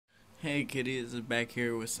Hey kiddies, back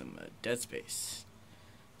here with some Dead Space.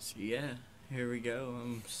 So yeah, here we go.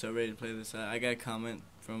 I'm so ready to play this. I got a comment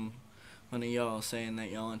from one of y'all saying that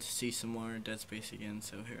y'all want to see some more Dead Space again,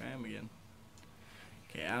 so here I am again.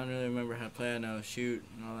 Okay, I don't really remember how to play. I know shoot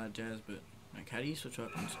and all that jazz, but like, how do you switch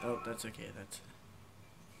weapons? Oh, that's okay.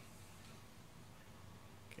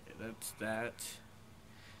 That's that.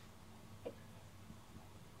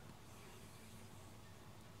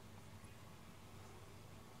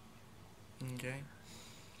 Okay.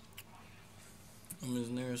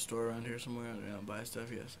 Isn't there a store around here somewhere? I'm gonna buy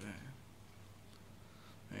stuff. Yes. Okay.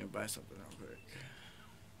 I need to buy something real quick.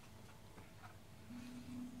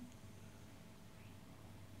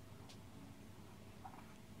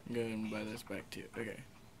 Go ahead and buy this back too. Okay.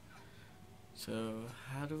 So,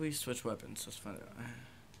 how do we switch weapons? Let's find out.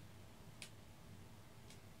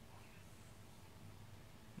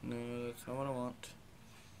 No, that's not what I want.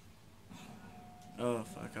 Oh,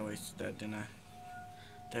 fuck, I wasted that, didn't I?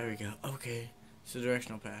 There we go. Okay. It's a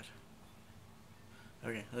directional pad.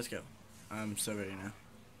 Okay, let's go. I'm so ready now.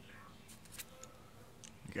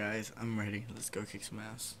 Guys, I'm ready. Let's go kick some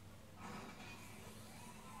ass.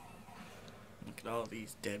 Look at all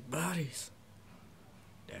these dead bodies.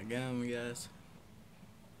 Daggum, guys.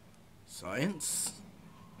 Science.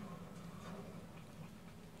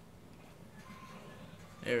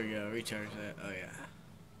 There we go. Recharge that. Oh, yeah.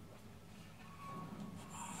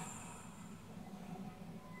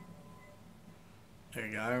 There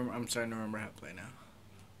you go. I'm starting to remember how to play now.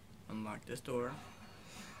 Unlock this door.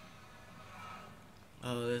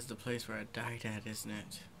 Oh, this is the place where I died at, isn't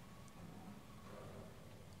it?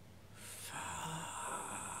 Fuck.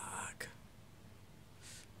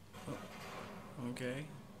 Oh, okay.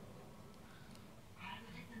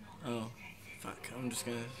 Oh, fuck. I'm just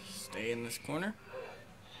gonna stay in this corner.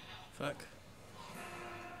 Fuck.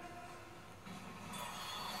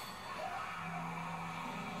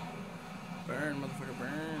 Burn, motherfucker,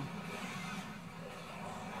 burn.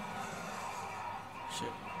 Shit.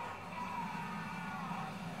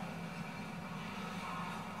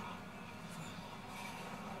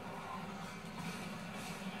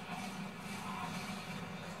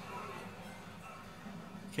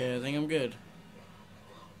 Okay, I think I'm good.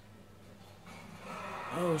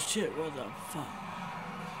 Oh shit, what the fuck?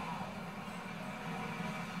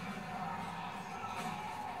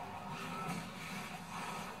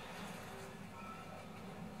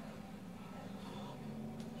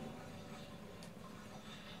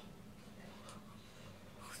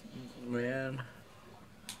 Man,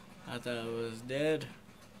 I thought I was dead.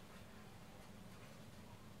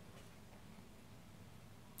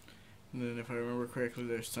 And then if I remember correctly,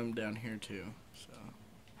 there's some down here too, so.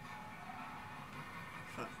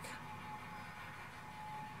 Fuck.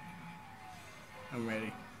 I'm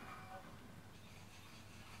ready.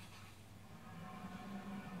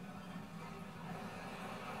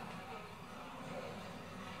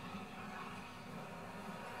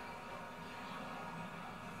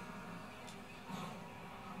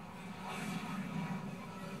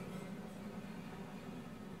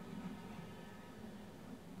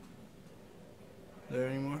 There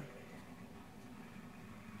anymore?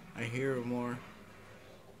 I hear more.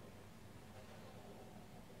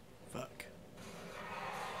 Fuck.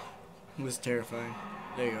 It was terrifying.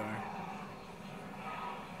 There you are.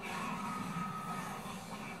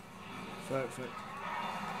 Fuck.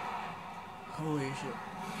 Holy shit.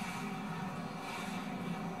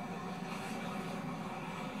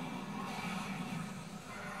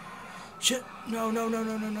 Shit! No!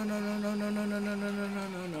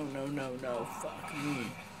 Fuck me.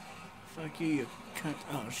 Fuck you, you cunt.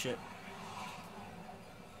 Oh shit.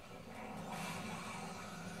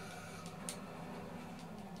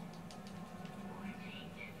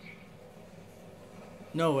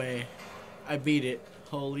 No way. I beat it.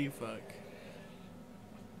 Holy fuck.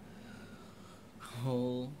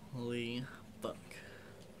 Holy fuck.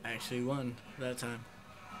 I actually won that time.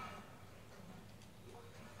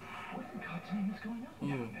 What in God's name is going on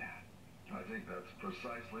down there? I think that's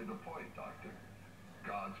precisely the point, Doctor.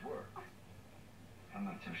 God's work. I'm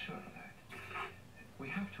not so sure of that. We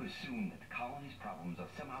have to assume that the colony's problems are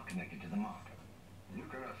somehow connected to the marker. You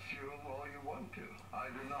can assume all you want to. I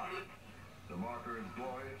do not. The marker is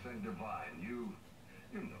glorious and divine. You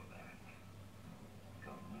know that.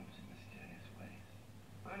 God moves in mysterious ways.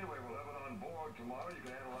 Anyway, we'll have it on board tomorrow. You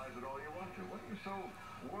can analyze it all you want to. What are you so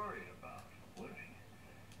worried about? Worried?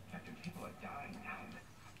 Captain, people are dying now.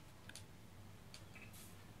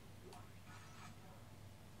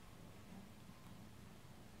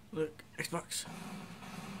 Look, Xbox.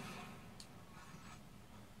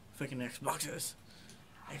 Fucking Xboxes.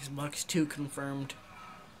 Xbox 2 confirmed.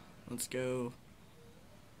 Let's go.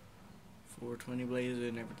 420 blazes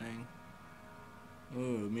and everything.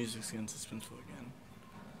 Ooh, music's getting suspenseful again.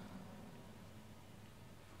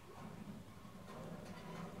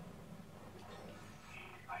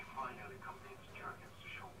 I finally convinced Jurgens to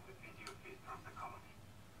show me the video feed from the colony.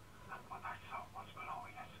 And what I saw was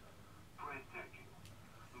glorious. Breathtaking.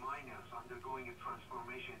 Miners undergoing a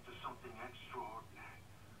transformation into something extraordinary.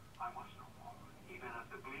 I must know more. Even as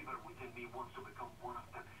the believer within me wants to become one of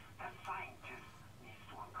them, the scientist needs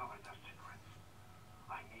to uncover their secrets.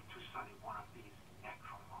 I need to study one of these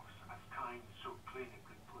necromorphs, as Kind so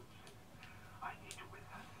clinically puts it. I need to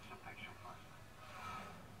witness this affection first.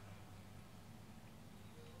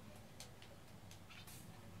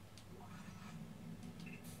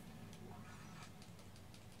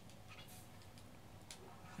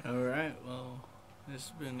 Alright, well, this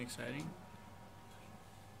has been exciting.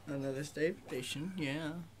 Another station,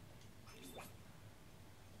 yeah.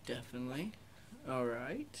 Definitely.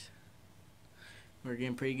 Alright. We're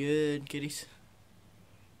getting pretty good, kiddies.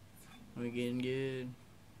 We're getting good.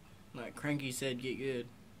 Like Cranky said, get good.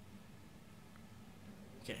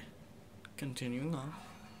 Okay. Continuing on.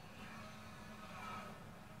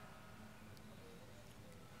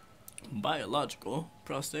 Biological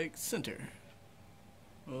Prostate Center.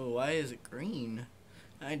 Oh, why is it green?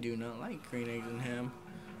 I do not like green eggs and ham.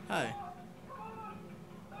 Hi.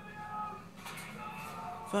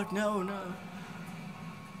 Fuck, no, no.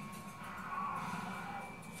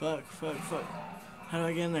 Fuck. How do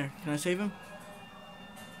I get in there? Can I save him?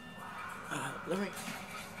 Let me...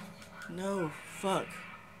 No, fuck.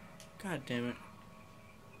 God damn it.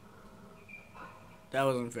 That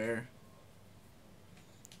wasn't fair.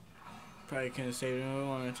 Probably couldn't have saved him if I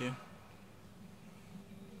wanted to.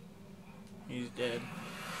 He's dead.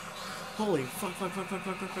 Holy fuck.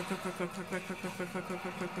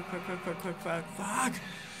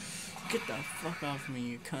 Get the fuck off me,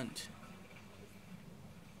 you cunt.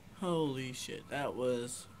 Holy shit, that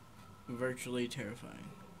was virtually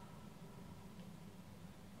terrifying.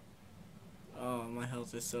 Oh, my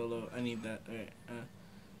health is so low. I need that. Alright,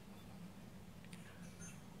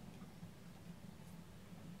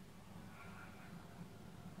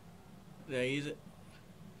 did I use it?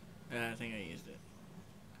 I think I used it.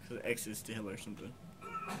 Because X is to heal or something.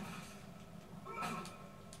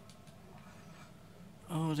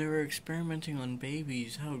 Oh, they were experimenting on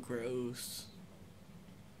babies. How gross.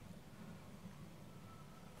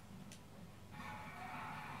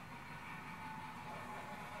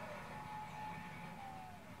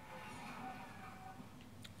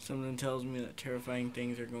 Something tells me that terrifying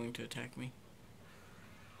things are going to attack me.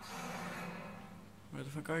 Where the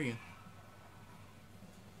fuck are you?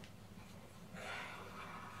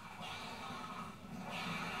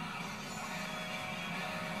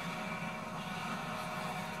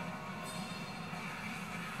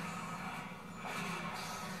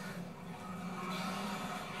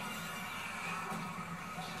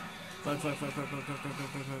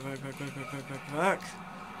 Fuck.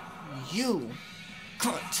 You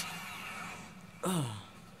cunt. Ugh.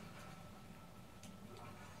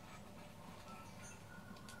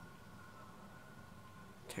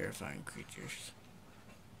 Terrifying creatures.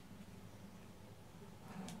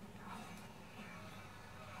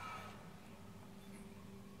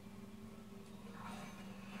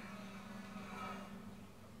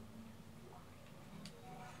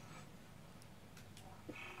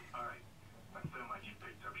 Alright, that thermite you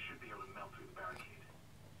picked up should be able to melt through the barricade.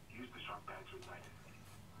 Use the shock pad to ignite it.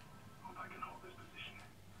 Hope I can hold this position.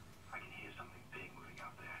 I can hear something big moving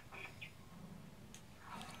out there.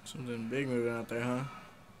 Something big moving out there, huh?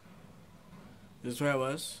 Is this where I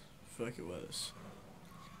was? Fuck, it was.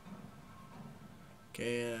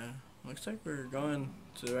 Okay, looks like we're going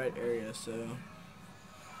to the right area, so...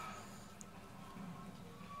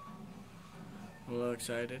 I'm a little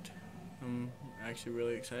excited. I'm actually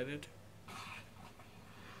really excited.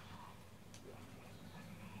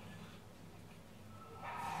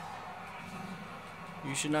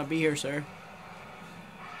 You should not be here, sir.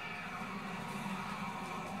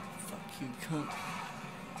 Fuck you, cunt.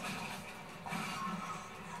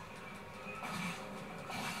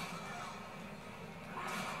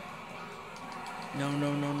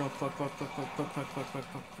 No. Fuck.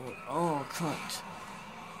 Oh, cunt.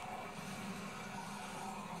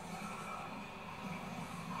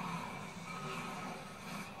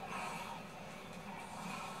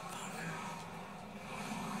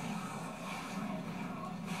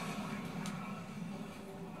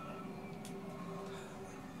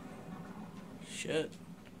 Shit.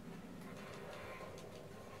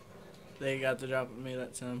 They got the drop on me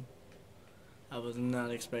that time. I was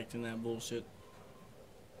not expecting that bullshit.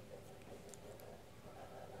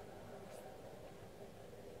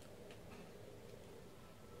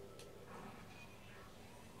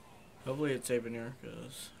 hopefully it's saving here,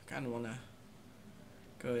 because I kind of want to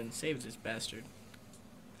go ahead and save this bastard.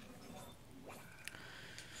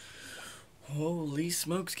 Holy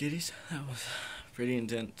smokes, kiddies. That was pretty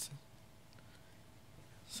intense.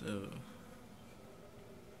 So,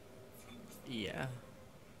 yeah.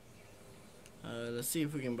 Let's see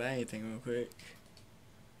if we can buy anything real quick.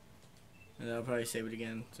 And I'll probably save it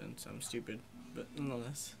again since I'm stupid. But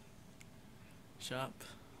nonetheless. Shop.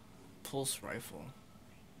 Pulse rifle.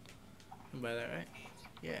 You can buy that, right?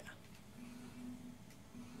 Yeah.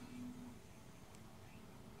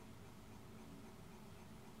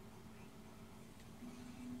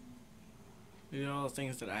 These are all the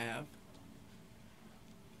things that I have.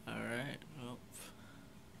 Alright, well.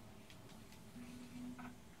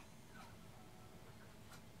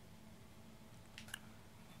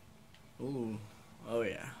 Ooh, oh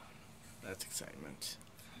yeah. That's excitement.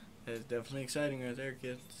 That is definitely exciting right there,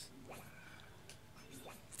 kids.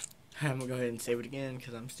 I'm gonna go ahead and save it again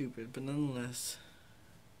because I'm stupid, but nonetheless.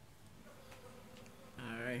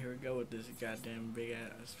 Alright, here we go with this goddamn big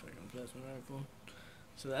ass fucking plasma rifle.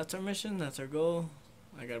 So that's our mission, that's our goal.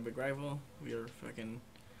 I got a big rifle. We are fucking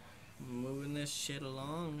moving this shit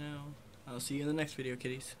along now. I'll see you in the next video,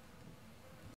 kiddies.